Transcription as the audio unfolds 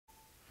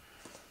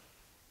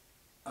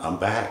I'm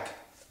back.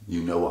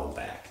 You know I'm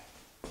back.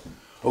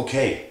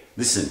 Okay,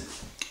 listen,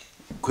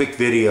 quick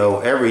video.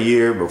 Every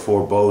year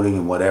before boating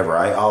and whatever,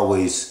 I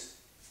always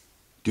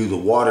do the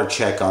water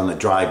check on the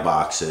dry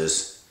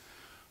boxes.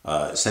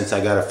 Since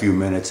I got a few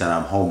minutes and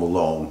I'm home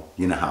alone,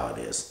 you know how it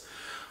is.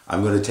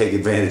 I'm going to take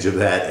advantage of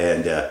that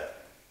and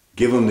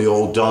give them the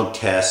old dunk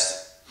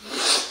test.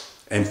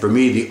 And for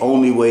me, the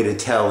only way to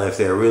tell if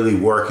they're really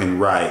working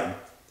right,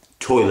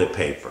 toilet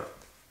paper.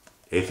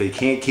 If it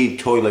can't keep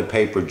toilet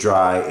paper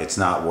dry, it's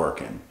not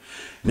working.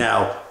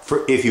 Now,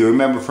 if you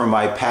remember from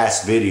my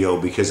past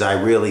video, because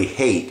I really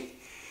hate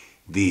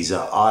these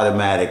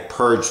automatic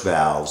purge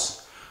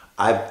valves,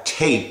 I've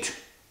taped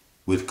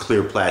with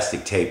clear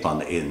plastic tape on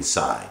the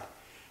inside.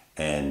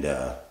 And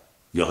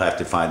you'll have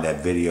to find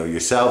that video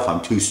yourself.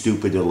 I'm too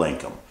stupid to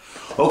link them.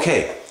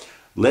 Okay,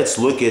 let's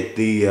look at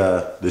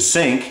the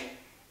sink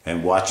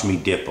and watch me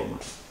dip them.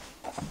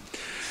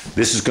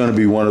 This is going to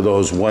be one of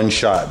those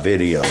one-shot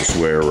videos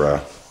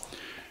where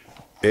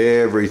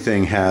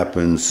everything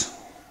happens,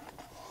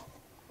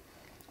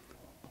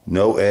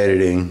 no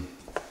editing.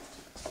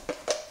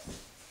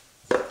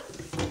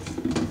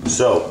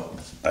 So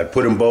I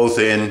put them both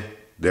in.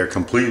 They're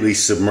completely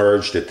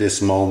submerged at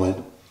this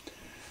moment.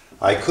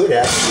 I could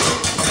actually,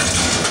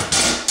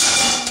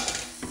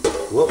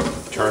 whoop,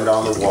 turned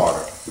on the water.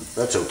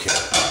 That's okay.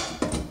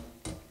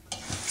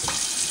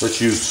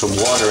 Let's use some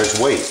water as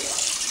weight.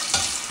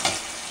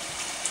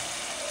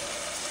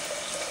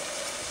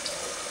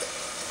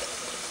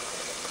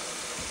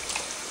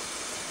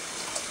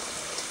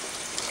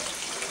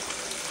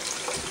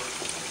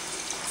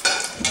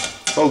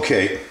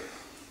 Okay,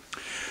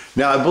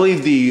 now I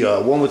believe the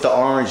one with the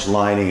orange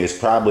lining is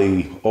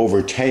probably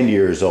over 10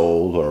 years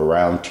old or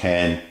around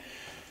 10.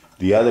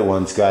 The other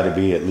one's got to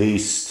be at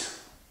least,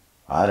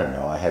 I don't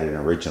know, I had an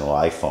original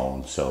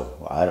iPhone,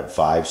 so I don't,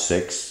 5,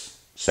 6,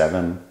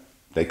 7,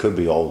 they could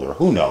be older,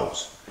 who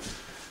knows.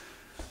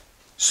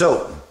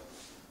 So,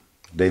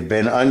 they've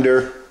been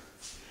under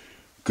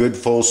good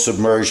full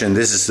submersion.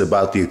 This is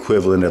about the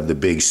equivalent of the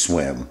big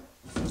swim.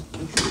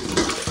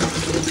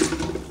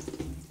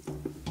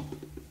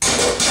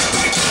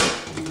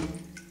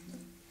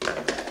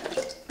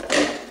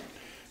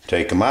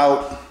 Take them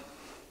out.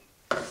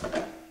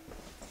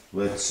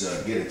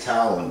 Let's get a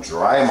towel and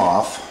dry them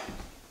off.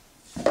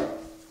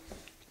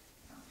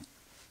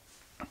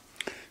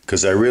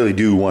 Because I really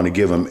do want to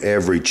give them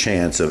every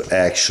chance of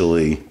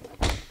actually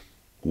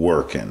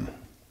working.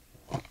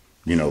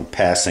 You know,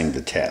 passing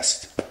the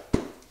test.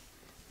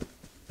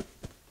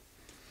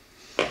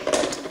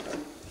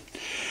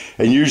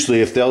 And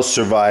usually if they'll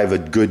survive a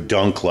good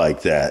dunk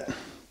like that,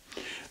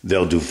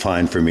 they'll do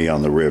fine for me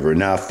on the river.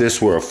 Now, if this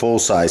were a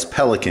full-size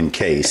Pelican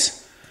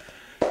case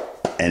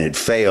and it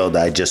failed,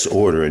 I'd just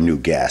order a new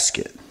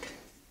gasket.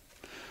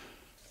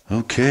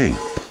 Okay.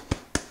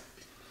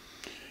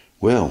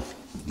 Well,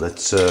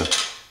 let's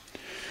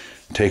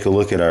take a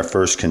look at our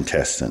first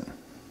contestant.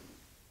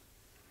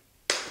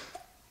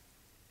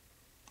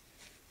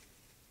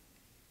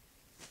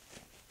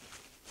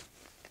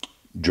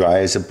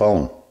 Dry as a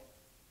bone.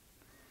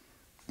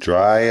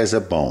 Dry as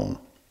a bone.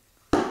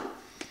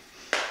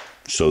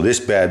 So this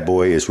bad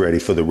boy is ready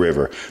for the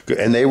river.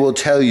 And they will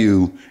tell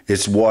you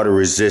it's water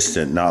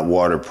resistant, not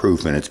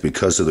waterproof, and it's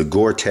because of the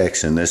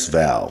Gore-Tex in this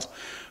valve.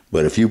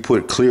 But if you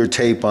put clear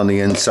tape on the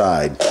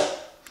inside,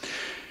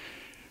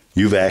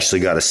 you've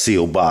actually got a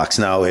sealed box.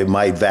 Now, it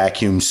might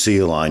vacuum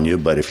seal on you,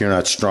 but if you're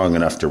not strong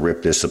enough to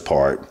rip this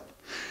apart,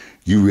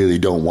 you really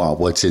don't want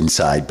what's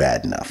inside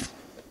bad enough.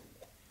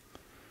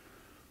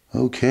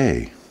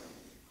 Okay.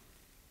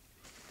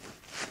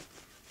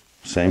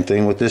 Same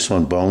thing with this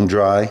one, bone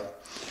dry.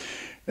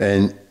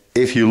 And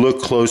if you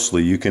look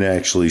closely, you can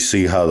actually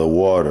see how the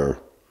water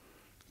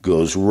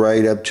goes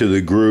right up to the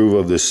groove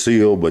of the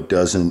seal but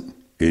doesn't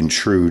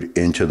intrude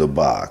into the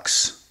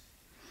box.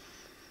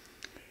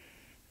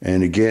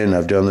 And again,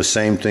 I've done the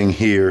same thing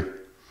here.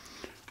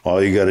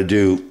 All you got to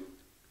do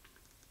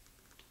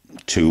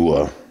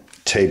to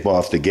tape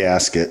off the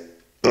gasket.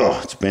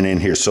 Oh, it's been in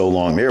here so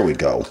long. There we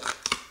go.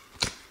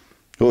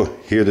 Oh,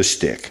 hear the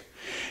stick.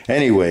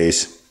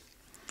 Anyways,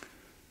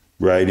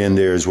 right in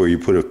there is where you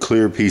put a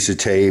clear piece of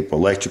tape,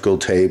 electrical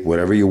tape,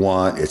 whatever you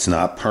want. It's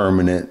not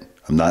permanent.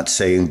 I'm not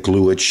saying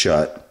glue it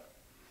shut.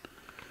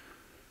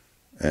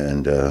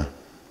 And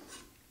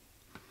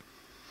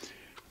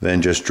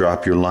then just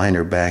drop your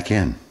liner back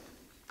in.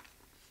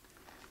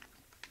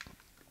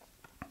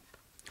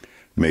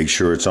 Make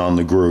sure it's on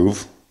the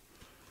groove.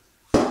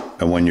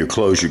 And when you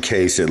close your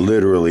case, it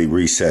literally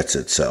resets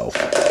itself.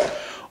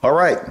 All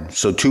right,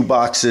 so 2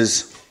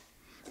 boxes,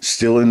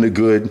 still in the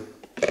good.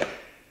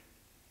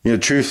 You know,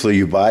 truthfully,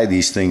 you buy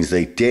these things,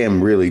 they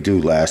damn really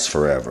do last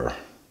forever.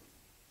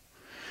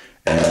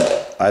 And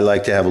I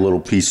like to have a little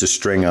piece of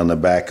string on the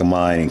back of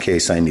mine in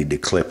case I need to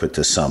clip it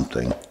to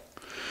something.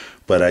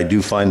 But I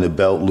do find the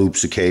belt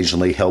loops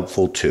occasionally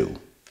helpful too.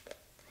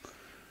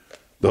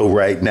 Though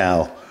right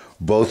now,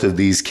 both of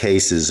these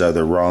cases are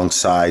the wrong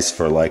size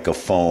for like a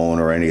phone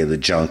or any of the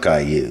junk I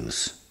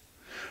use.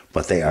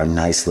 but they are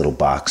nice little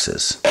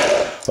boxes.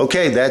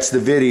 Okay, that's the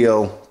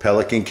video.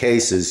 Pelican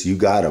cases, you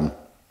got them.